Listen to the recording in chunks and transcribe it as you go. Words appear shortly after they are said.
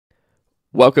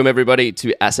Welcome everybody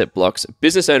to Asset Block's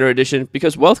Business Owner Edition,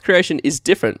 because wealth creation is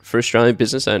different for Australian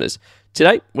business owners.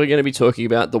 Today, we're going to be talking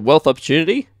about the wealth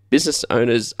opportunity, business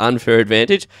owners' unfair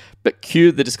advantage, but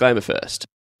cue the disclaimer first.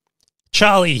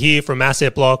 Charlie here from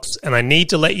Asset Blocks, and I need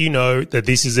to let you know that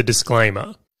this is a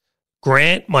disclaimer.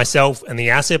 Grant, myself, and the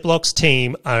Asset Blocks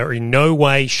team are in no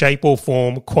way, shape, or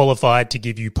form qualified to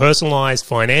give you personalized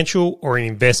financial or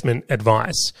investment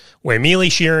advice. We're merely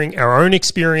sharing our own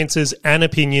experiences and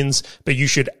opinions, but you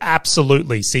should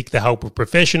absolutely seek the help of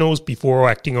professionals before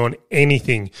acting on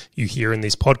anything you hear in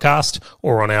this podcast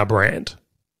or on our brand.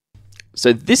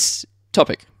 So this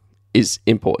topic is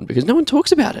important because no one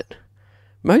talks about it.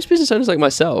 Most business owners like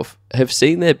myself have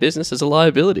seen their business as a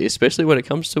liability, especially when it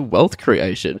comes to wealth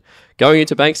creation. Going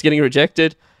into banks, getting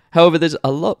rejected. However, there's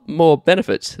a lot more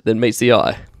benefits than meets the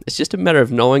eye. It's just a matter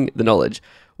of knowing the knowledge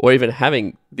or even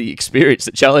having the experience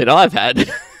that Charlie and I have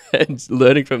had and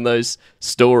learning from those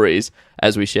stories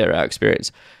as we share our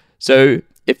experience. So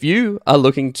if you are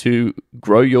looking to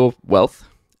grow your wealth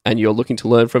and you're looking to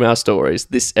learn from our stories,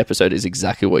 this episode is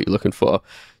exactly what you're looking for.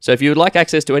 So if you would like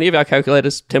access to any of our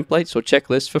calculators, templates, or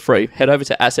checklists for free, head over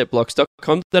to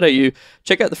assetblocks.com.au,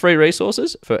 check out the free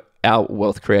resources for our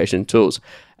wealth creation tools.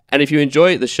 And if you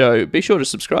enjoy the show, be sure to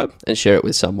subscribe and share it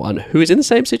with someone who is in the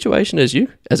same situation as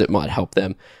you, as it might help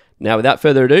them. Now, without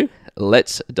further ado,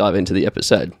 let's dive into the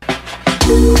episode.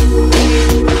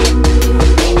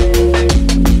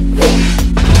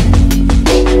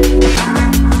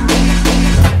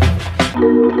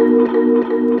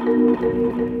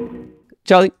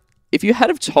 Charlie, if you had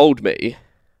have told me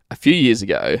a few years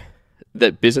ago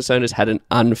that business owners had an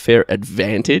unfair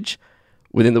advantage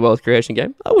within the wealth creation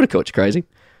game, I would have called you crazy.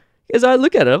 As I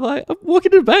look at it, I'm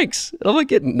walking into banks, and I'm like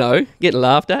getting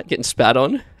laughed at, getting spat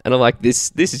on, and I'm like,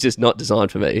 this is just not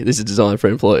designed for me. This is designed for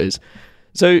employees.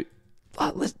 So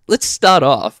let's start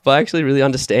off by actually really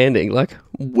understanding, like,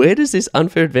 where does this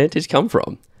unfair advantage come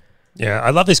from? Yeah,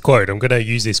 I love this quote. I'm going to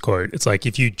use this quote. It's like,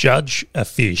 if you judge a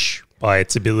fish by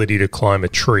its ability to climb a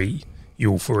tree,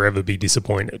 you'll forever be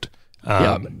disappointed.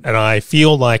 And I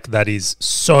feel like that is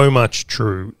so much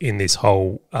true in this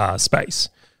whole space.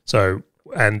 So,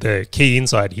 and the key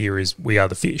insight here is we are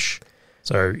the fish.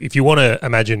 So if you want to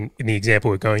imagine in the example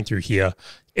we're going through here,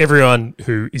 everyone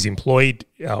who is employed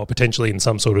or potentially in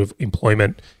some sort of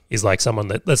employment is like someone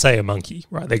that, let's say a monkey,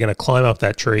 right? They're going to climb up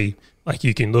that tree. Like,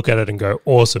 you can look at it and go,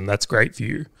 awesome, that's great for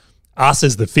you. Us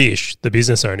as the fish, the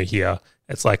business owner here,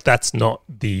 it's like, that's not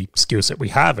the skill set we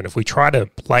have. And if we try to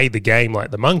play the game like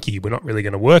the monkey, we're not really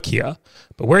going to work here.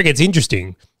 But where it gets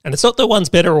interesting, and it's not that one's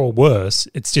better or worse,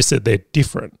 it's just that they're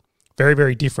different. Very,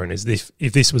 very different. Is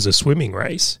if this was a swimming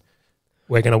race,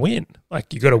 we're going to win.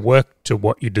 Like, you got to work to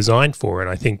what you're designed for. And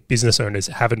I think business owners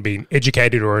haven't been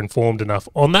educated or informed enough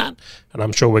on that. And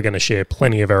I'm sure we're going to share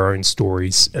plenty of our own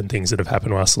stories and things that have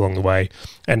happened to us along the way,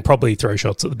 and probably throw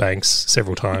shots at the banks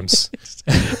several times.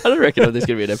 I don't reckon there's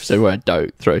going to be an episode where I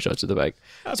don't throw shots at the bank.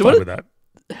 So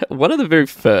one of the very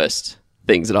first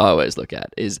things that I always look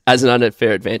at is, as an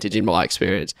unfair advantage in my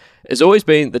experience, has always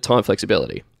been the time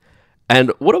flexibility.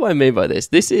 And what do I mean by this?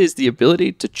 This is the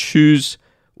ability to choose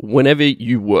whenever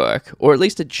you work, or at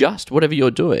least adjust whatever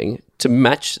you're doing to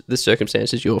match the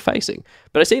circumstances you're facing.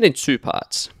 But I see it in two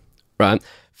parts, right?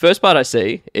 First part I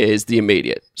see is the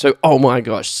immediate. So, oh my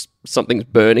gosh, something's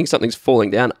burning, something's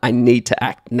falling down, I need to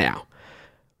act now.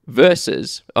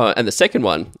 Versus, and the second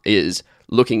one is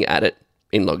looking at it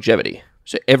in longevity.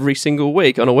 So every single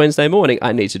week on a Wednesday morning,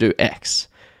 I need to do X,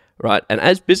 right? And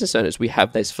as business owners, we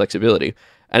have this flexibility.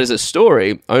 And as a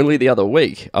story, only the other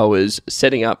week, I was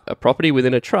setting up a property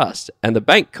within a trust, and the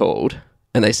bank called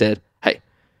and they said, hey,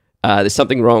 there's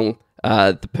something wrong.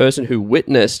 The person who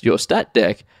witnessed your stat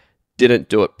deck didn't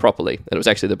do it properly. And it was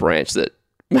actually the branch that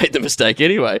made the mistake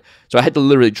anyway. So I had to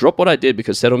literally drop what I did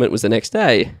because settlement was the next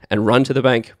day and run to the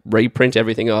bank, reprint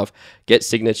everything off, get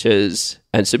signatures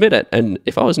and submit it. And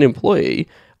if I was an employee,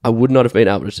 I would not have been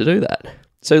able to do that.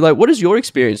 So, like, what has your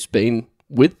experience been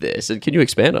with this? And can you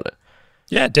expand on it?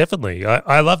 Yeah, definitely.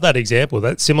 I love that example.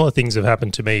 That similar things have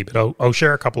happened to me, but I'll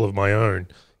share a couple of my own.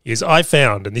 Is I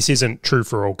found, and this isn't true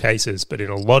for all cases, but in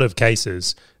a lot of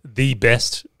cases, the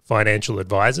best financial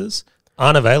advisors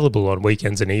aren't available on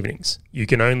weekends and evenings. You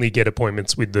can only get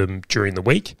appointments with them during the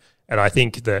week. And I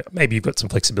think that maybe you've got some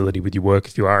flexibility with your work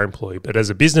if you are employed, but as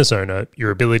a business owner,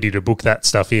 your ability to book that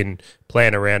stuff in,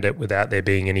 plan around it without there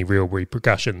being any real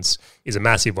repercussions is a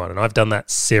massive one. And I've done that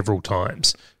several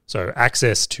times. So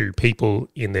access to people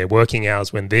in their working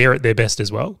hours when they're at their best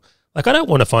as well. Like, I don't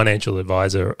want a financial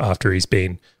advisor after he's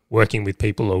been working with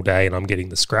people all day and I'm getting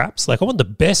the scraps. Like, I want the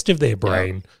best of their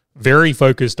brain, very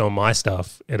focused on my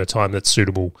stuff at a time that's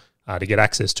suitable to get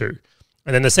access to.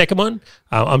 And then the second one,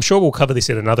 I'm sure we'll cover this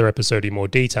in another episode in more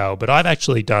detail, but I've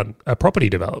actually done a property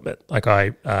development. Like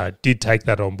I did take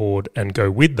that on board and go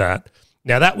with that.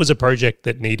 Now, that was a project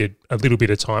that needed a little bit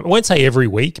of time. I won't say every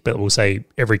week, but we'll say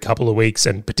every couple of weeks.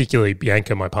 And particularly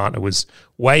Bianca, my partner, was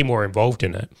way more involved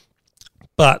in it.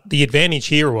 But the advantage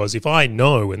here was if I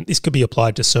know, and this could be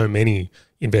applied to so many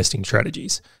investing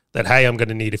strategies, that, hey, I'm going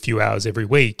to need a few hours every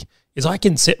week, is I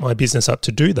can set my business up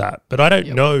to do that. But I don't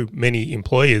know many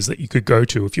employers that you could go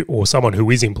to, if you, or someone who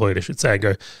is employed, I should say, and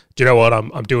go, do you know what,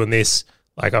 I'm doing this,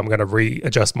 like I'm going to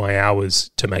readjust my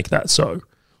hours to make that so.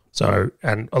 So,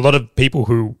 and a lot of people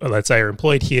who, let's say, are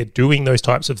employed here doing those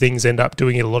types of things end up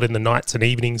doing it a lot in the nights and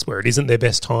evenings where it isn't their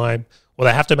best time, or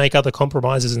they have to make other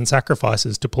compromises and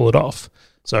sacrifices to pull it off.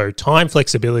 So time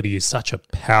flexibility is such a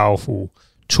powerful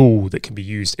tool that can be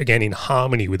used, again, in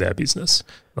harmony with our business,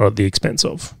 not at the expense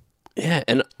of. Yeah,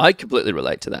 and I completely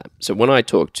relate to that. So when I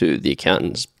talk to the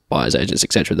accountants, buyers agents,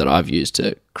 etc., that I've used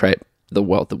to create the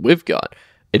wealth that we've got,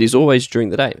 it is always during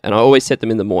the day. And I always set them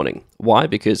in the morning. Why?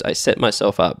 Because I set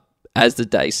myself up as the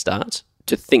day starts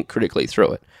to think critically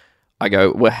through it. I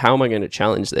go, well, how am I going to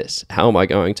challenge this? How am I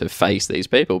going to face these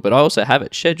people? But I also have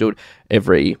it scheduled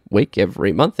every week,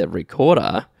 every month, every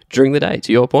quarter during the day,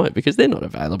 to your point, because they're not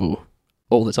available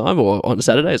all the time or on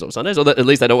Saturdays or Sundays, or at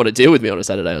least they don't want to deal with me on a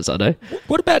Saturday or Sunday.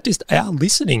 What about just our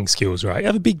listening skills, right? You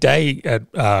have a big day at,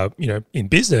 in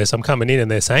business. I'm coming in and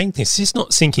they're saying things. It's just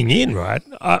not sinking in, right?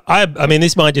 I mean,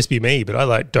 this might just be me, but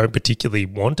I don't particularly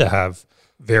want to have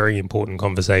very important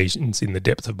conversations in the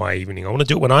depth of my evening. I want to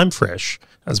do it when I'm fresh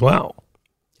as well.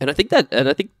 And I think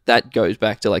that goes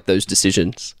back to like those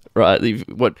decisions, right? You've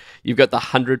got the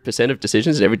 100% of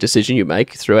decisions, and every decision you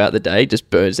make throughout the day just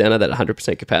burns down to that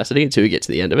 100% capacity until you get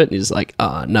to the end of it, and you're just like,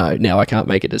 no, now I can't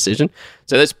make a decision.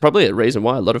 So that's probably a reason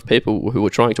why a lot of people who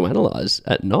are trying to analyze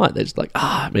at night, they're just like,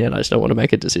 man, I just don't want to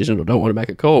make a decision or don't want to make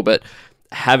a call. But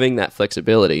having that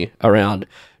flexibility around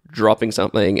dropping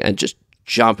something and just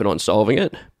jumping on solving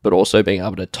it, but also being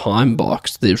able to time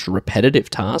box these repetitive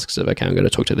tasks of, okay, I'm going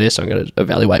to talk to this, I'm going to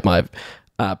evaluate my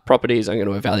properties, I'm going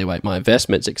to evaluate my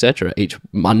investments, etc. Each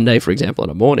Monday, for example, in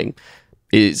the morning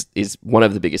is one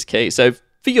of the biggest keys. So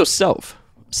for yourself,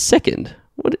 second,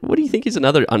 what do you think is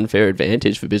another unfair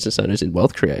advantage for business owners in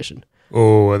wealth creation?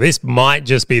 Oh, this might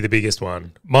just be the biggest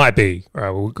one. Might be.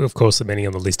 Well, of course, the many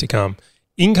on the list to come.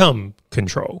 Income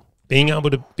control. Being able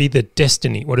to be the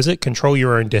destiny, what is it? Control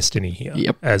your own destiny here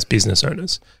as business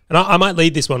owners. And I might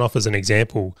lead this one off as an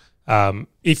example.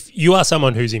 If you are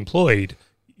someone who's employed,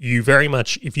 you very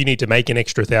much, if you need to make an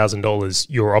extra $1,000,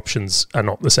 your options are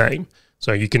not the same.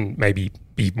 So you can maybe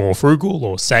be more frugal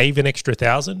or save an extra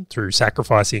 $1,000 through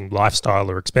sacrificing lifestyle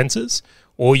or expenses,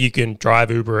 or you can drive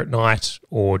Uber at night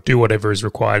or do whatever is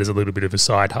required as a little bit of a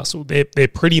side hustle. They're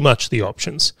pretty much the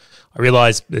options. I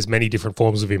realize there's many different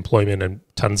forms of employment and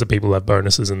tons of people have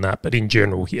bonuses and that, but in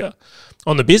general here.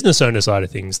 On the business owner side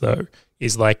of things, though,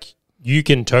 is like you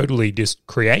can totally just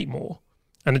create more.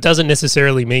 And it doesn't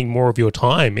necessarily mean more of your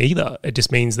time either. It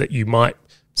just means that you might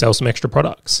sell some extra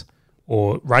products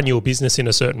or run your business in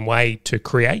a certain way to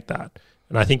create that.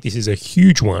 And I think this is a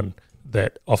huge one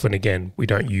that often, again, we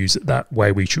don't use it that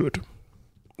way we should.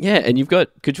 Yeah, and you've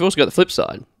also got the flip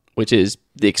side, which is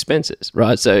the expenses,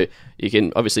 right? So you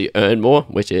can obviously earn more,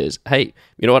 which is, hey,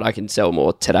 you know what, I can sell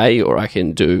more today, or I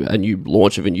can do a new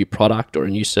launch of a new product or a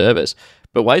new service.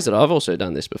 But ways that I've also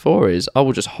done this before is I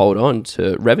will just hold on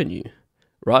to revenue,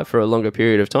 right, for a longer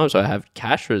period of time. So I have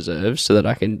cash reserves so that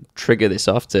I can trigger this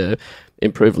off to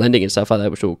improve lending and stuff like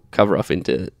that, which we'll cover off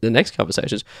into the next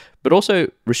conversations. But also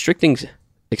restricting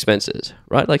expenses,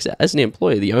 right? Like as an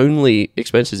employee, the only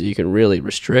expenses that you can really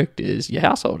restrict is your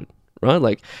household, right?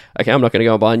 Like, okay, I'm not going to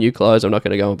go and buy new clothes. I'm not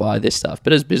going to go and buy this stuff.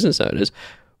 But as business owners,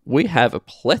 we have a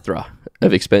plethora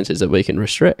of expenses that we can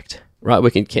restrict, right? We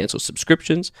can cancel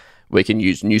subscriptions. We can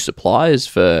use new suppliers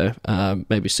for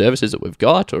maybe services that we've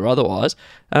got or otherwise.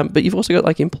 But you've also got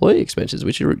like employee expenses,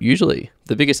 which are usually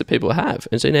the biggest that people have.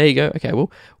 And so now you go, okay,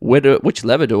 well, which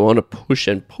lever do I want to push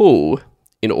and pull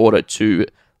in order to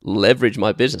leverage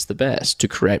my business the best to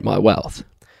create my wealth?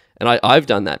 And I've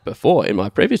done that before in my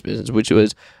previous business, which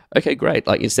was, okay, great.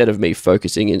 Like instead of me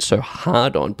focusing in so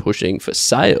hard on pushing for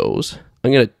sales,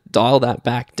 I'm going to dial that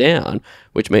back down,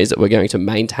 which means that we're going to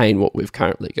maintain what we've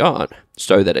currently got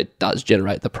so that it does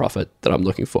generate the profit that I'm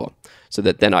looking for, so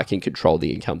that then I can control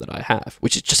the income that I have,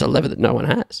 which is just a lever that no one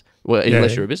has,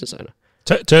 unless you're a business owner.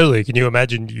 Totally. Can you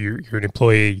imagine you're an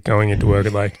employee going into work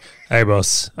and like, hey,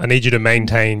 boss, I need you to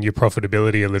maintain your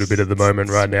profitability a little bit at the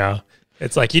moment right now.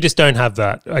 It's like you just don't have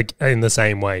that like, in the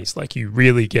same ways. Like you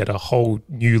really get a whole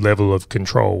new level of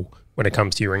control when it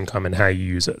comes to your income and how you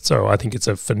use it. So I think it's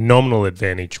a phenomenal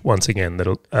advantage, once again,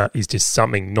 that is just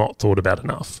something not thought about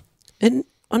enough. And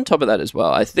on top of that as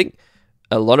well, I think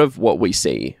a lot of what we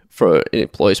see from an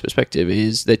employee's perspective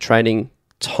is they're trading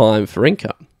time for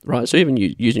income, right? So even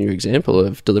using your example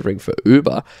of delivering for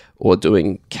Uber or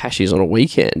doing cashies on a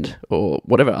weekend or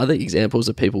whatever other examples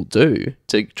that people do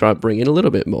to try and bring in a little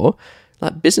bit more,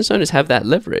 like business owners have that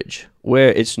leverage where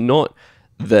it's not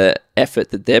the effort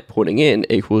that they're putting in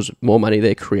equals more money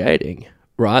they're creating,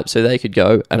 right? So they could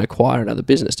go and acquire another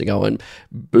business to go and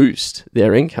boost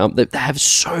their income. They have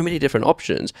so many different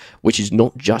options, which is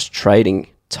not just trading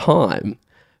time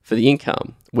for the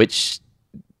income, which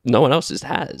no one else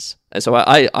has. And so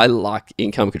I like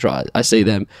income control. I see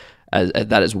them as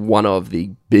that as one of the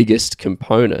biggest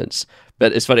components.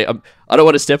 But it's funny, I don't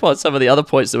want to step on some of the other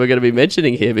points that we're going to be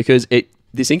mentioning here because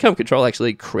this income control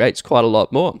actually creates quite a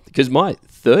lot more. Because my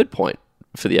third point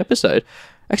for the episode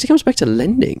actually comes back to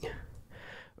lending,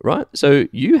 right? So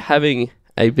you having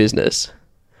a business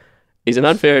is an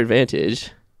unfair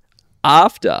advantage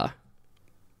after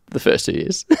the first 2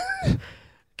 years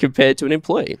compared to an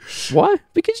employee. Why?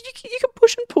 Because you can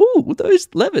push and pull those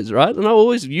levers, right? And I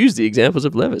always use the examples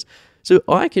of levers. So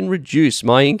I can reduce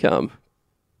my income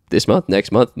this month,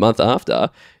 next month, month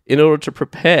after, in order to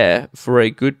prepare for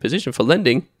a good position for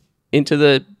lending into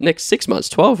the next 6 months,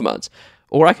 12 months.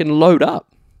 Or I can load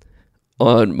up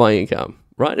on my income,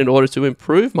 right, in order to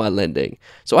improve my lending.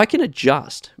 So I can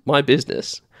adjust my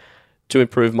business to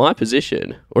improve my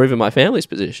position or even my family's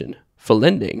position for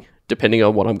lending, depending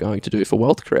on what I'm going to do for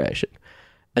wealth creation.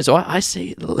 And so I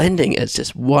see lending as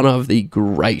just one of the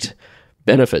great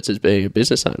benefits as being a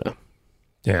business owner.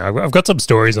 Yeah, I've got some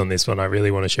stories on this one I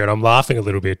really want to share. And I'm laughing a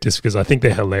little bit just because I think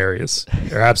they're hilarious.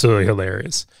 They're absolutely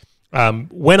hilarious.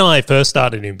 When I first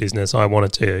started in business, I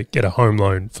wanted to get a home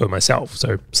loan for myself,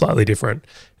 so slightly different.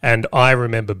 And I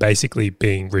remember basically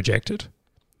being rejected.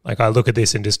 Like I look at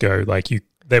this and just go, like,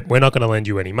 that we're not going to lend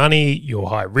you any money, you're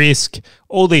high risk,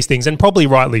 all these things, and probably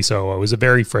rightly so. I was a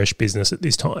very fresh business at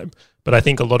this time. But I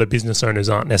think a lot of business owners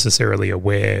aren't necessarily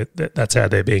aware that that's how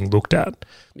they're being looked at.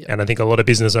 Yeah. And I think a lot of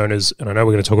business owners, and I know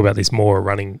we're going to talk about this more, are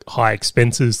running high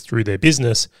expenses through their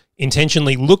business,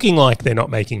 intentionally looking like they're not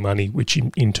making money, which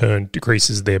in turn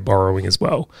decreases their borrowing as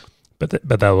well. But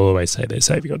they'll always say they're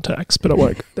saving on tax, but I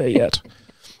won't go there yet.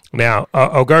 Now,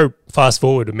 I'll go fast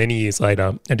forward many years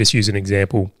later and just use an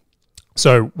example.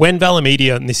 So when Valor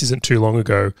Media, and this isn't too long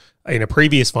ago, in a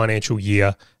previous financial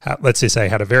year, let's just say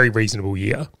had a very reasonable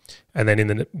year, and then in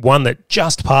the one that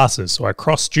just passes, so I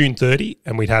crossed June 30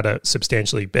 and we'd had a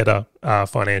substantially better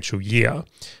financial year,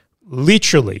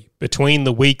 literally between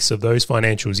the weeks of those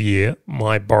financials year,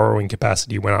 my borrowing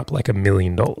capacity went up like $1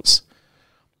 million.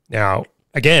 Now,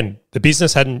 again, the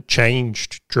business hadn't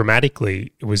changed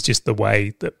dramatically. It was just the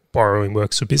way that borrowing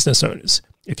works for business owners.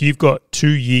 If you've got 2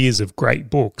 years of great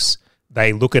books,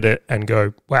 they look at it and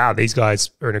go, wow, these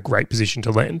guys are in a great position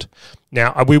to lend.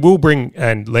 Now, we will bring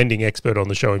a lending expert on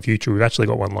the show in future. We've actually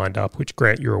got one lined up, which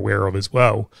Grant, you're aware of as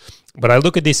well. But I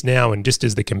look at this now, and just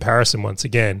as the comparison once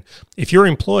again, if you're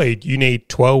employed, you need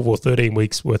 12 or 13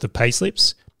 weeks worth of pay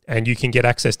slips, and you can get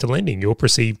access to lending. You're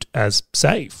perceived as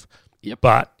safe. Yep.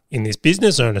 But in this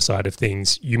business owner side of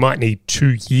things, you might need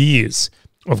 2 years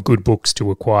of good books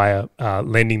to acquire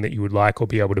lending that you would like or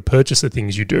be able to purchase the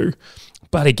things you do.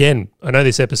 But again, I know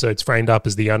this episode's framed up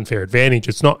as the unfair advantage.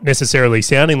 It's not necessarily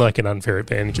sounding like an unfair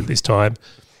advantage at this time.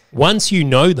 Once you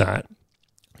know that,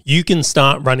 you can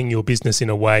start running your business in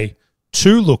a way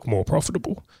to look more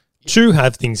profitable, to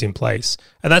have things in place.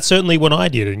 And that's certainly what I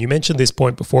did. And you mentioned this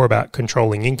point before about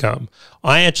controlling income.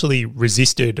 I actually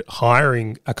resisted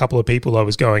hiring a couple of people I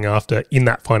was going after in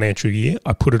that financial year.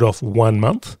 I put it off 1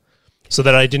 month so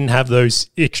that I didn't have those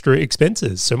extra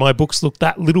expenses. So my books looked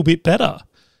that little bit better.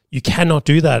 You cannot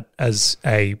do that as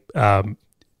a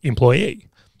employee.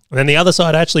 And then the other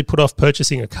side, I actually put off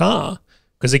purchasing a car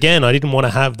because, again, I didn't want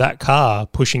to have that car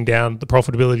pushing down the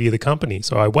profitability of the company.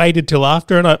 So I waited till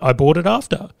after and I bought it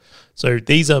after. So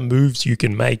these are moves you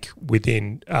can make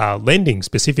within lending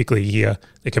specifically here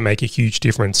that can make a huge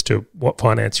difference to what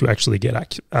finance you actually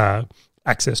get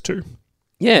access to.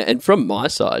 Yeah, and from my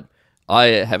side, I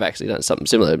have actually done something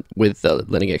similar with the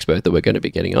lending expert that we're going to be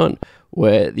getting on,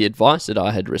 where the advice that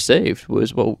I had received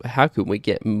was, well, how can we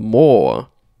get more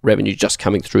revenue just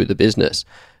coming through the business?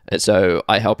 And so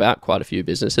I help out quite a few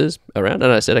businesses around,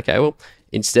 and I said, okay, well,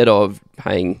 instead of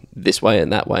paying this way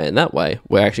and that way and that way,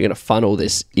 we're actually going to funnel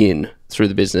this in through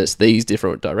the business, these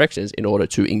different directions, in order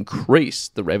to increase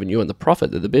the revenue and the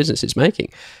profit that the business is making.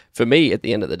 For me, at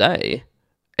the end of the day,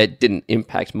 it didn't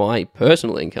impact my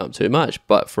personal income too much,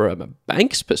 but from a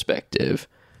bank's perspective,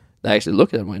 they actually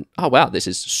looked at it and went, oh, wow, this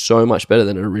is so much better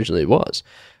than it originally was.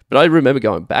 But I remember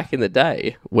going back in the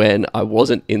day when I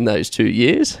wasn't in those 2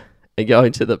 years and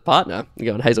going to the partner and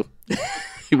going, Hazel,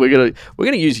 we're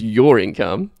gonna use your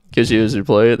income, because she was an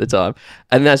employee at the time,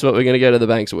 and that's what we're going to go to the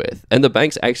banks with. And the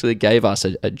banks actually gave us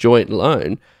a joint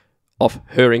loan off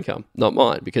her income, not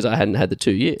mine, because I hadn't had the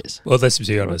 2 years. Well, let's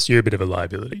be honest, you're a bit of a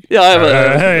liability. Yeah, I have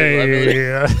a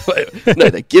liability. No,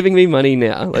 they're giving me money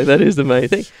now. Like, that is the main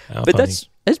thing. But that's,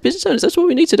 as business owners, that's what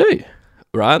we need to do,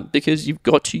 right? Because you've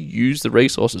got to use the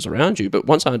resources around you. But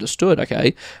once I understood,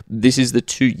 okay, this is the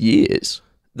 2 years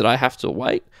that I have to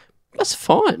wait, that's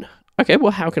fine. Okay,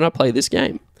 well, how can I play this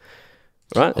game?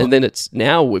 Right, and then it's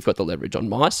now we've got the leverage on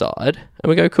my side, and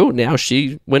we go, cool. Now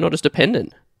we're not as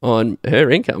dependent on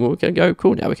her income. We can go,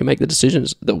 cool. Now we can make the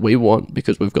decisions that we want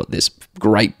because we've got this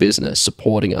great business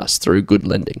supporting us through good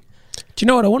lending. Do you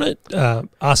know what? I want to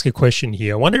ask a question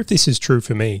here. I wonder if this is true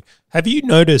for me. Have you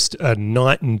noticed a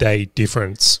night and day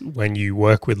difference when you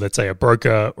work with, let's say, a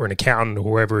broker or an accountant or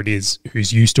whoever it is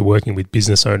who's used to working with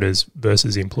business owners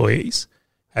versus employees?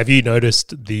 Have you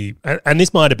noticed and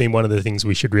this might have been one of the things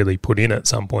we should really put in at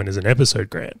some point as an episode,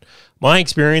 Grant. My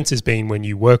experience has been when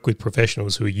you work with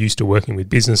professionals who are used to working with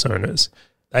business owners,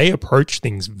 they approach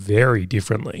things very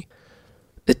differently.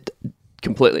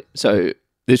 Completely. So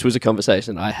this was a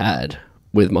conversation I had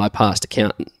with my past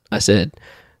accountant. I said,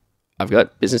 I've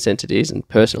got business entities and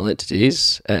personal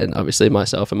entities, and obviously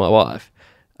myself and my wife.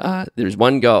 There is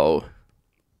one goal,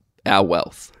 our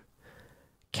wealth.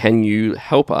 Can you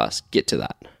help us get to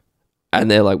that?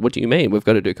 And they're like, what do you mean? We've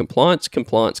got to do compliance.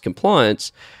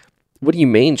 What do you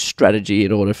mean strategy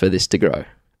in order for this to grow?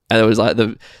 And it was like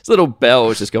this little bell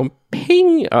was just going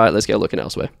ping. All right, let's go looking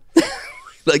elsewhere.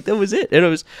 Like, that was it.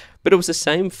 And but it was the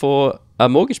same for a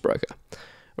mortgage broker,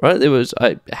 right?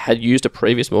 I had used a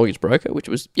previous mortgage broker, which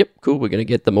was, yep, cool, we're going to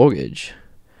get the mortgage.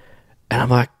 And I'm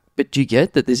like, but do you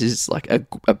get that this is like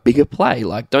a bigger play?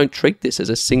 Like, don't treat this as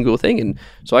a single thing. And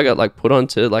so I got like put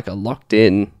onto like a locked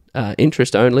in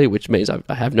interest only, which means I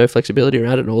have no flexibility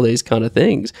around it and all these kind of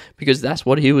things, because that's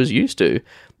what he was used to.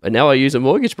 And now I use a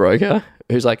mortgage broker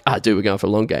who's like, dude, we're going for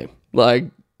a long game. Like,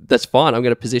 that's fine. I'm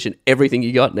going to position everything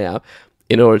you got now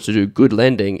in order to do good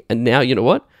lending. And now, you know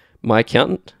what? My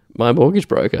accountant, my mortgage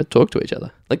broker talk to each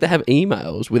other. Like, they have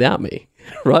emails without me,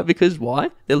 right? Because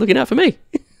why? They're looking out for me.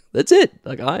 That's it.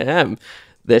 Like, I am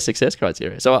their success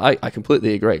criteria. So I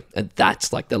completely agree. And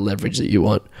that's like the leverage that you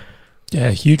want.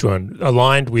 Yeah, huge one.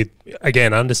 Aligned with,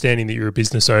 again, understanding that you're a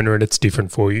business owner and it's different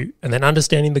for you. And then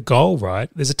understanding the goal, right?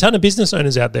 There's a ton of business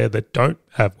owners out there that don't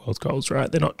have wealth goals,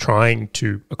 right? They're not trying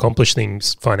to accomplish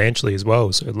things financially as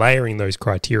well. So layering those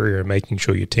criteria and making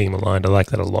sure your team aligned, I like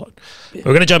that a lot. Yeah.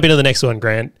 We're going to jump into the next one,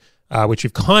 Grant, which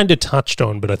you've kind of touched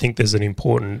on, but I think there's an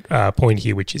important point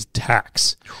here, which is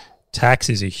tax. Tax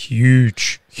is a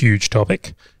huge, huge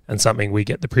topic and something we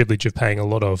get the privilege of paying a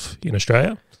lot of in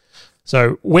Australia.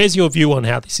 So where's your view on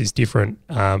how this is different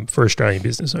for Australian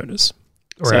business owners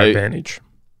or our advantage?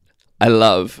 I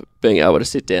love being able to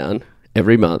sit down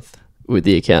every month with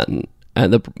the accountant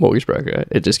and the mortgage broker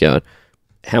and just going,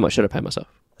 how much should I pay myself?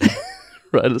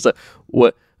 Right? It's like,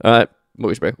 all right,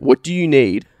 mortgage broker, what do you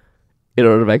need in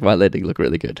order to make my lending look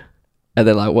really good? And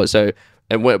they're like, what? So...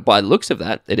 And by the looks of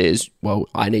that, it is, well,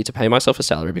 I need to pay myself a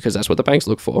salary because that's what the banks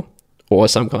look for, or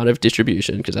some kind of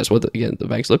distribution because that's what, the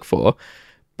banks look for.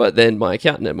 But then my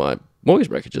accountant and my mortgage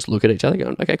broker just look at each other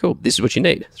going, okay, cool, this is what you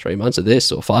need. 3 months of this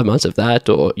or 5 months of that,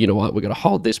 or you know what, we're going to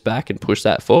hold this back and push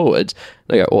that forwards.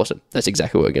 And I go, awesome, that's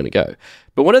exactly where we're going to go.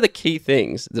 But one of the key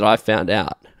things that I found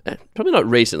out, and probably not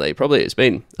recently, probably it's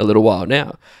been a little while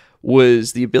now,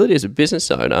 was the ability as a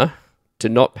business owner to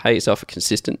not pay yourself a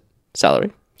consistent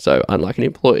salary. So unlike an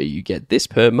employee, you get this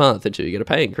per month until you get a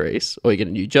pay increase or you get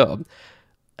a new job.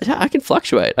 I can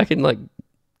fluctuate. I can like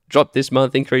drop this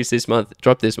month, increase this month,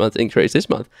 drop this month, increase this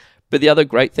month. But the other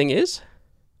great thing is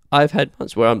I've had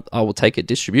months where I will take a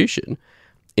distribution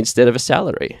instead of a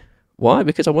salary. Why?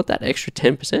 Because I want that extra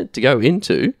 10% to go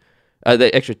into, the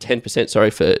extra 10%,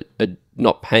 sorry, for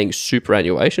not paying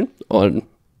superannuation on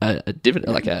a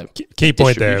dividend, like a key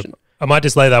point there. I might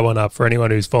just lay that one up for anyone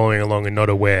who's following along and not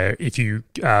aware. If you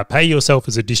pay yourself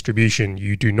as a distribution,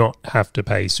 you do not have to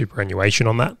pay superannuation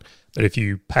on that. But if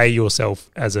you pay yourself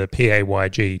as a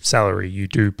PAYG salary, you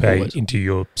do pay into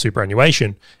your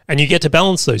superannuation, and you get to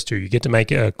balance those two. You get to make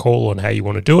a call on how you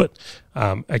want to do it.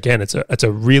 Again, it's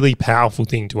a really powerful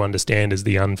thing to understand as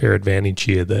the unfair advantage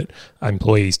here that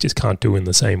employees just can't do in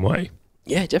the same way.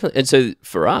 Yeah, definitely. And so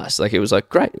for us, like, it was like,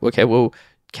 great, okay, well,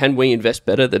 can we invest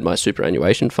better than my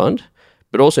superannuation fund?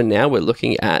 But also now we're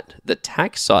looking at the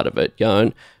tax side of it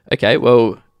going, okay,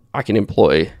 well, I can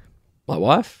employ my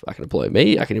wife, I can employ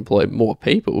me, I can employ more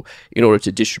people in order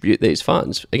to distribute these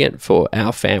funds, again, for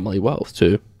our family wealth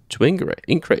to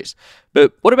increase.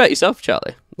 But what about yourself,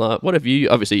 Charlie? Like, what have you,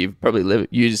 obviously you've probably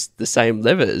used the same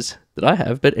levers that I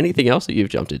have, but anything else that you've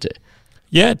jumped into?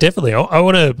 Yeah, definitely. I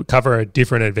want to cover a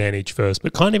different advantage first,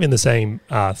 but kind of in the same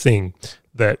thing,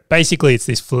 that basically it's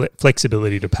this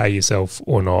flexibility to pay yourself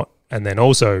or not, and then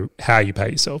also how you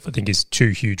pay yourself, I think is two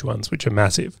huge ones, which are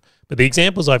massive. But the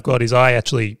examples I've got is I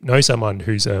actually know someone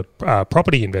who's a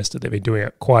property investor. They've been doing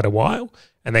it quite a while,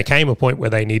 and there came a point where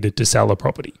they needed to sell a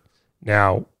property.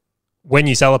 Now, when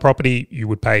you sell a property, you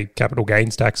would pay capital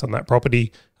gains tax on that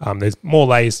property. There's more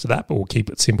layers to that, but we'll keep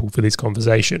it simple for this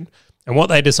conversation. And what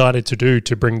they decided to do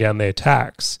to bring down their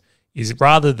tax is,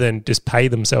 rather than just pay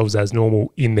themselves as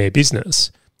normal in their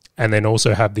business and then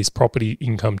also have this property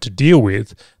income to deal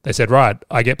with, they said, right,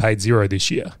 I get paid zero this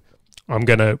year. I'm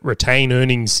going to retain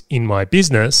earnings in my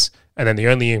business, and then the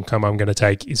only income I'm going to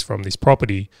take is from this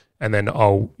property, and then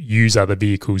I'll use other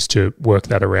vehicles to work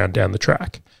that around down the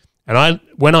track. And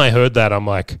when I heard that, I'm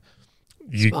like,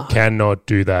 you cannot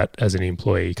do that as an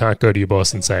employee. You can't go to your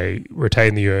boss and say,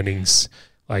 retain the earnings.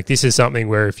 Like, this is something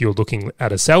where if you're looking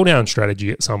at a sell down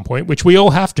strategy at some point, which we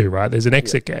all have to, right? There's an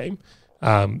exit game.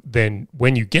 Then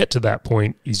when you get to that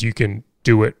point, is you can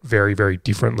do it very, very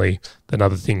differently than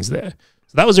other things there.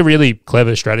 So that was a really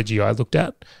clever strategy I looked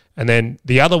at. And then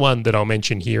the other one that I'll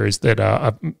mention here is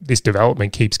that this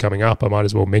development keeps coming up. I might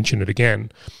as well mention it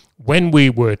again. When we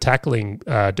were tackling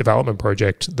a development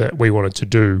project that we wanted to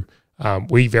do,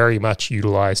 we very much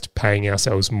utilized paying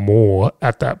ourselves more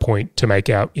at that point to make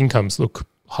our incomes look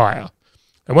higher.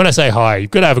 And when I say higher,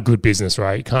 you've got to have a good business,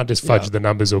 right? You can't just fudge the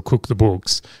numbers or cook the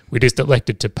books. We just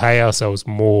elected to pay ourselves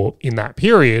more in that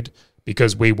period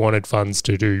because we wanted funds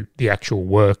to do the actual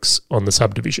works on the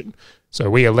subdivision. So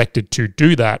we elected to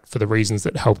do that for the reasons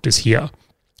that helped us here.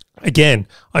 Again,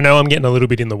 I know I'm getting a little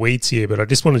bit in the weeds here, but I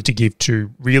just wanted to give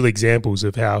two real examples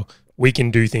of how we can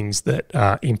do things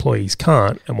that employees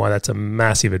can't, and why that's a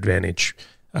massive advantage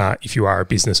if you are a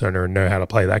business owner and know how to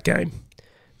play that game.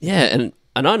 Yeah, and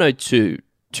I know two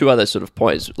other sort of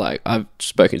points. Like, I've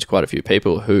spoken to quite a few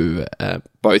people who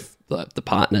both the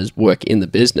partners work in the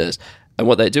business, and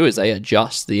what they do is they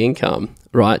adjust the income,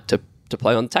 right, to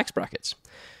play on tax brackets.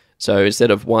 So instead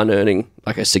of one earning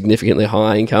like a significantly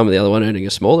higher income and the other one earning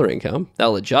a smaller income,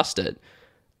 they'll adjust it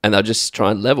and they'll just try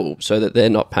and level so that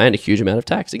they're not paying a huge amount of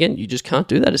tax. Again, you just can't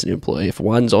do that as an employee. If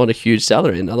one's on a huge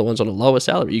salary and the other one's on a lower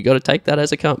salary, you got to take that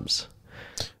as it comes.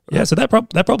 Yeah, so that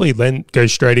probably then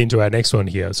goes straight into our next one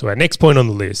here. So our next point on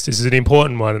the list, this is an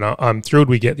important one, and I'm thrilled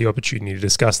we get the opportunity to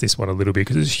discuss this one a little bit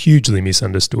because it's hugely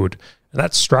misunderstood, and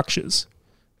that's structures.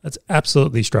 That's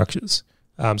absolutely structures.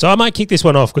 So I might kick this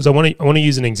one off because I want to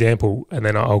use an example, and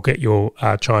then I'll get your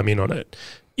chime in on it.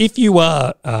 If you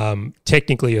are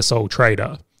technically a sole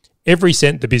trader, every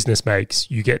cent the business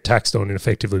makes, you get taxed on in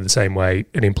effectively the same way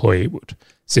an employee would.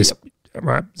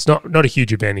 Right? It's not a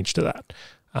huge advantage to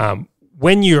that.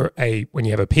 When you have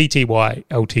a PTY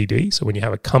LTD, so when you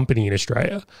have a company in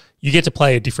Australia, you get to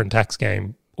play a different tax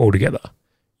game altogether.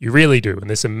 You really do. And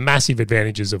there's some massive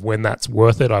advantages of when that's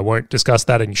worth it. I won't discuss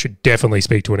that, and you should definitely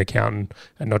speak to an accountant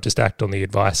and not just act on the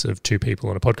advice of two people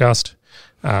on a podcast.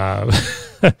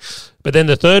 But then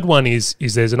the third one is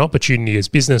there's an opportunity as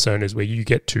business owners where you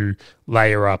get to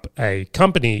layer up a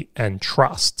company and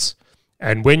trusts.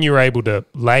 And when you're able to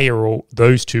layer all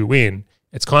those two in,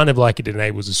 it's kind of like it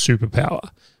enables a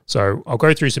superpower. So I'll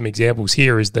go through some examples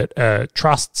here. Is that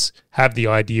trusts have the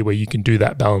idea where you can do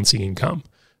that balancing income.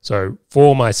 So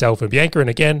for myself and Bianca, and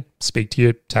again, speak to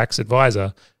your tax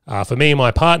advisor, for me and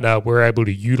my partner, we're able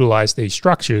to utilize these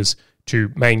structures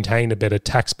to maintain a better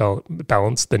tax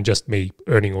balance than just me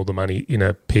earning all the money in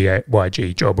a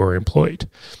PAYG job or employed.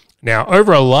 Now,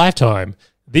 over a lifetime,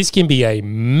 this can be a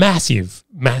massive,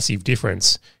 massive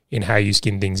difference in how you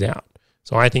skin things out.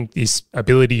 So I think this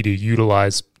ability to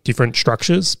utilize different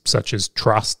structures, such as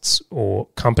trusts or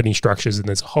company structures, and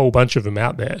there's a whole bunch of them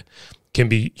out there, can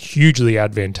be hugely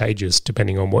advantageous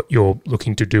depending on what you're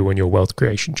looking to do on your wealth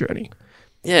creation journey.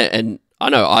 Yeah, and I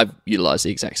know I've utilized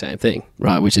the exact same thing,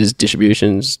 right, which is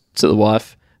distributions to the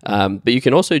wife. But you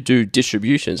can also do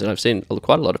distributions, and I've seen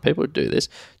quite a lot of people do this,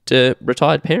 to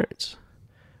retired parents,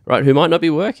 right, who might not be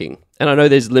working. And I know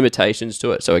there's limitations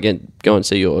to it. So again, go and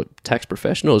see your tax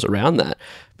professionals around that.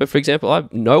 But for example, I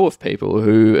know of people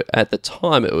who at the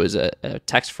time it was a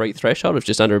tax-free threshold of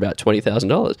just under about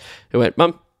 $20,000 who went,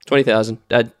 Mum, 20,000,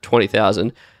 Dad,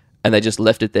 20,000, and they just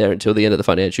left it there until the end of the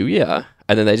financial year.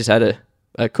 And then they just had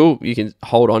a cool, you can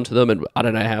hold on to them, and I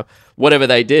don't know how, whatever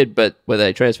they did, but whether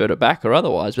they transferred it back or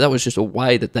otherwise, but that was just a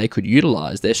way that they could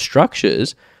utilize their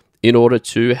structures in order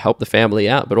to help the family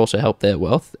out, but also help their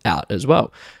wealth out as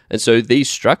well. And so these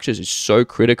structures is so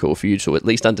critical for you to at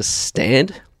least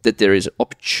understand that there is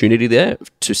opportunity there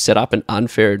to set up an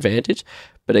unfair advantage.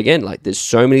 But again, like there's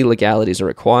so many legalities and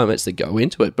requirements that go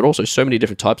into it, but also so many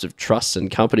different types of trusts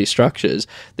and company structures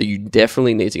that you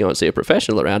definitely need to go and see a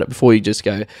professional around it before you just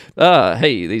go,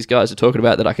 hey, these guys are talking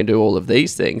about that I can do all of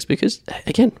these things, because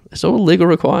again, it's all legal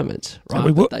requirements. Right?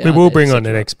 So we will bring on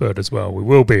an expert as well. We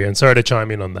will be, and sorry to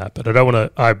chime in on that, but I don't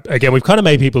want to, again, we've kind of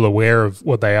made people aware of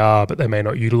what they are, but they may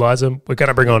not utilize them. We're going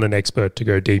to bring on an expert to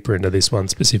go deeper into this one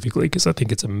specifically, because I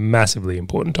think it's a massively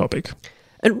important topic.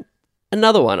 And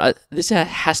another one, this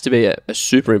has to be a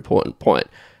super important point.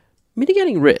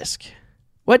 Mitigating risk.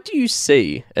 What do you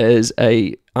see as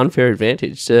a unfair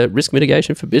advantage to risk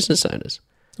mitigation for business owners?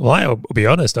 Well, I'll be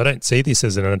honest, I don't see this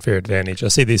as an unfair advantage. I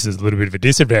see this as a little bit of a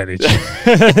disadvantage.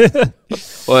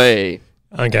 Oi.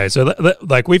 Okay, so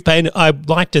like I'd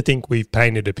like to think we've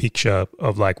painted a picture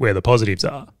of like where the positives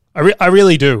are. I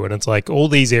really do, and it's like all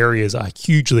these areas are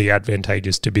hugely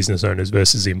advantageous to business owners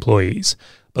versus employees.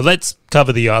 But let's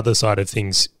cover the other side of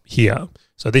things here.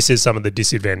 So this is some of the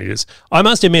disadvantages. I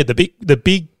must admit, the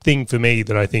big thing for me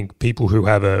that I think people who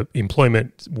have a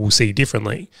employment will see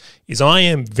differently is I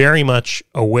am very much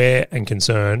aware and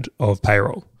concerned of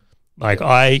payroll. Like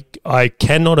I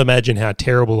cannot imagine how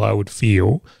terrible I would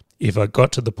feel if I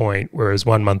got to the point where as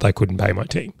 1 month I couldn't pay my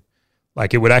team.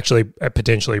 Like it would actually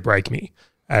potentially break me.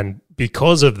 And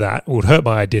because of that, it would hurt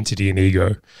my identity and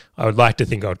ego. I would like to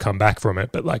think I would come back from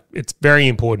it, but like it's very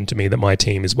important to me that my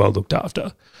team is well looked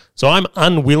after. So I'm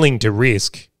unwilling to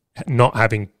risk not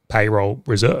having payroll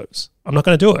reserves. I'm not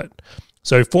going to do it.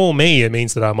 So for me, it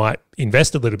means that I might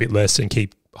invest a little bit less and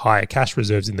keep higher cash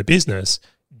reserves in the business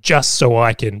just so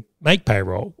I can make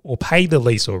payroll or pay the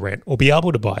lease or rent or be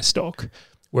able to buy stock.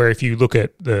 Where if you look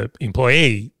at the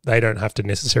employee, they don't have to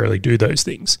necessarily do those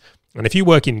things. And if you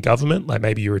work in government, like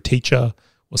maybe you're a teacher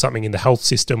or something in the health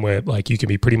system where like you can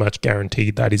be pretty much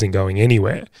guaranteed that isn't going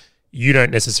anywhere, you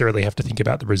don't necessarily have to think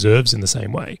about the reserves in the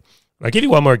same way. And I'll give you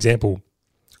one more example.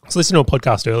 I was listening to a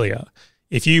podcast earlier.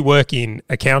 If you work in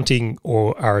accounting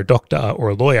or are a doctor or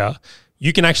a lawyer,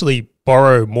 you can actually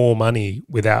borrow more money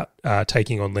without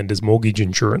taking on lender's mortgage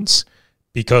insurance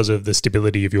because of the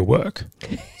stability of your work.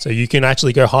 So you can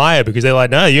actually go higher because they're like,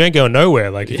 no, you ain't going nowhere.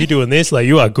 Like if you're doing this, like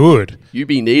you are good. You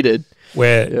be needed.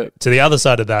 Where to the other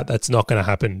side of that, that's not going to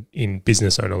happen in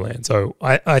business owner land. So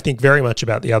I think very much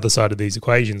about the other side of these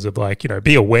equations of like,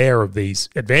 be aware of these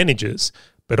advantages,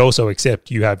 but also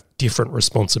accept you have different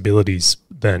responsibilities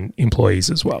than employees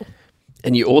as well.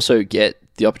 And you also get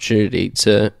the opportunity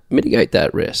to mitigate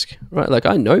that risk, right? Like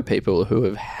I know people who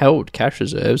have held cash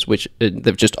reserves, which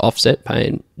they've just offset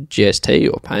paying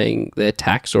GST or paying their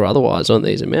tax or otherwise on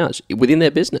these amounts within their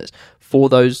business for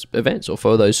those events or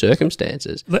for those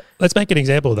circumstances. Let's make an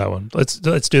example of that one. Let's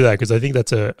do that because I think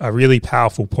that's a really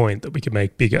powerful point that we can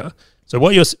make bigger. So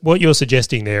what you're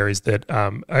suggesting there is that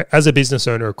as a business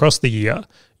owner across the year,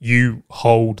 you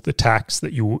hold the tax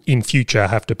that you will in future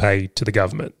have to pay to the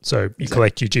government. So you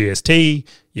collect your GST,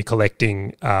 you're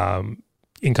collecting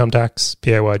income tax,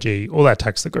 PAYG, all that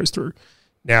tax that goes through.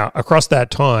 Now, across that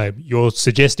time, you're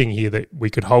suggesting here that we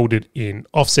could hold it in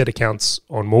offset accounts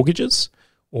on mortgages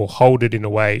or hold it in a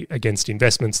way against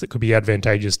investments that could be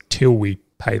advantageous till we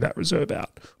pay that reserve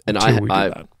out. And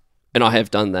I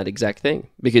have done that exact thing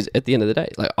because at the end of the day,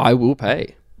 like I will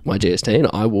pay my GST and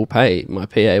I will pay my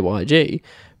PAYG,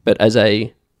 but as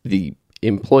the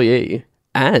employee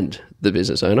and the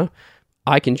business owner,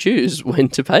 I can choose when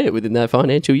to pay it within that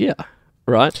financial year,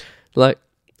 right? Like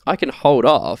I can hold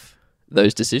off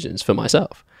those decisions for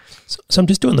myself. So I'm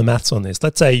just doing the maths on this.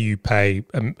 Let's say you pay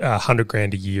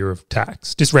 $100,000 a year of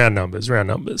tax, just round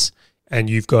numbers, and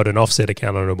you've got an offset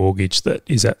account on a mortgage that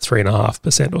is at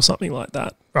 3.5% or something like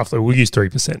that. Roughly, we'll use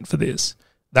 3% for this.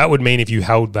 That would mean if you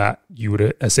held that, you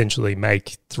would essentially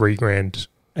make $3,000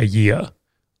 a year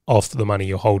off the money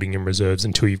you're holding in reserves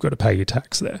until you've got to pay your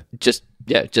tax there. Just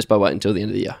by waiting until the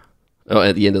end of the year, or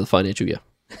at the end of the financial year.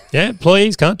 Yeah,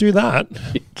 employees can't do that.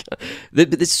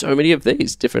 But there's so many of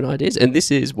these different ideas. And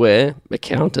this is where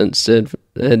accountants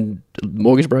and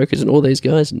mortgage brokers and all these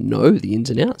guys know the ins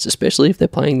and outs, especially if they're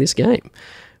playing this game,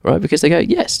 right? Because they go,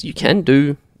 yes, you can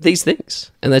do these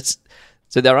things. And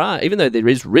so there are, even though there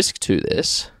is risk to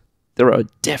this, there are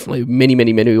definitely many,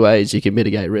 many, many ways you can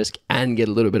mitigate risk and get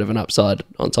a little bit of an upside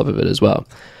on top of it as well.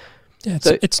 Yeah,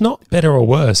 it's not better or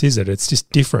worse, is it? It's just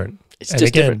different. It's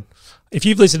just different. If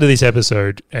you've listened to this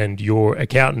episode and your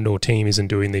accountant or team isn't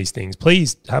doing these things,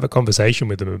 please have a conversation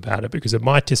with them about it because it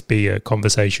might just be a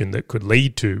conversation that could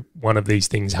lead to one of these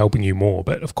things helping you more.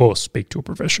 But of course, speak to a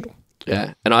professional.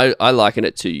 Yeah, and I liken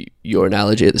it to your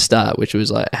analogy at the start, which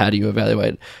was like, how do you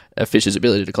evaluate a fish's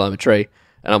ability to climb a tree?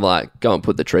 And I'm like, go and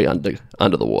put the tree under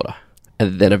the water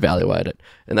and then evaluate it.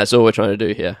 And that's all we're trying to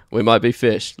do here. We might be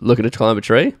fish. Looking to climb a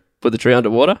tree, put the tree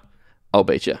underwater, I'll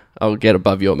beat you. I'll get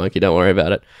above your monkey, don't worry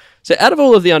about it. So out of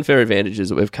all of the unfair advantages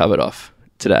that we've covered off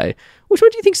today, which one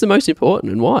do you think is the most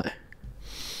important and why?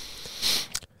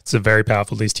 It's a very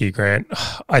powerful list here, Grant.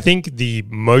 I think the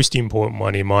most important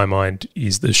one in my mind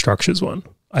is the structures one.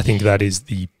 I think that is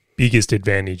the biggest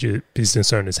advantage that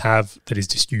business owners have, that is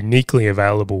just uniquely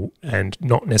available and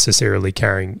not necessarily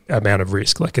carrying amount of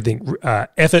risk. Like I think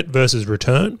effort versus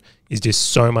return is just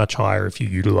so much higher if you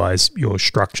utilize your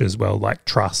structures well, like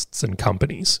trusts and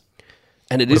companies.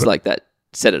 And it is like that,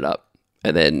 set it up.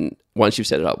 And then once you've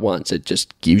set it up once, it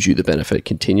just gives you the benefit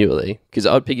continually. Because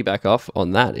I would piggyback off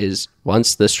on that is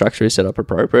once the structure is set up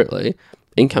appropriately,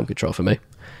 income control for me.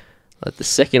 Like the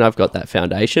second I've got that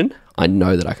foundation, I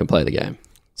know that I can play the game.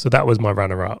 So that was my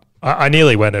runner-up. I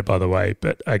nearly went it, by the way,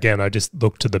 but again, I just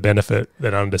looked to the benefit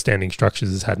that understanding structures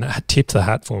has had, and it tipped the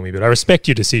hat for me. But I respect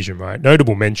your decision, right?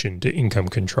 Notable mention to income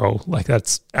control. Like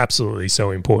that's absolutely so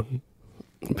important.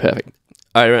 Perfect.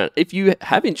 All right, Ryan, if you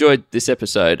have enjoyed this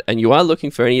episode and you are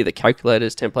looking for any of the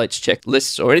calculators, templates,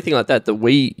 checklists, or anything like that that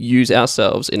we use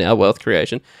ourselves in our wealth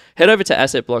creation, head over to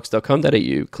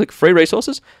assetblocks.com.au, click free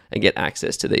resources, and get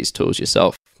access to these tools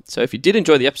yourself. So if you did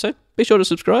enjoy the episode, be sure to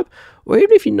subscribe. Or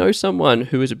even if you know someone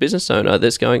who is a business owner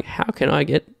that's going, how can I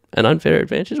get an unfair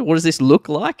advantage? What does this look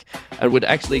like? And would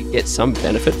actually get some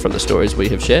benefit from the stories we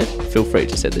have shared, feel free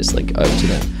to send this link over to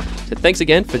them. So thanks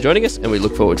again for joining us, and we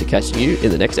look forward to catching you in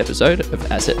the next episode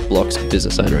of Asset Blocks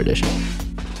Business Owner Edition.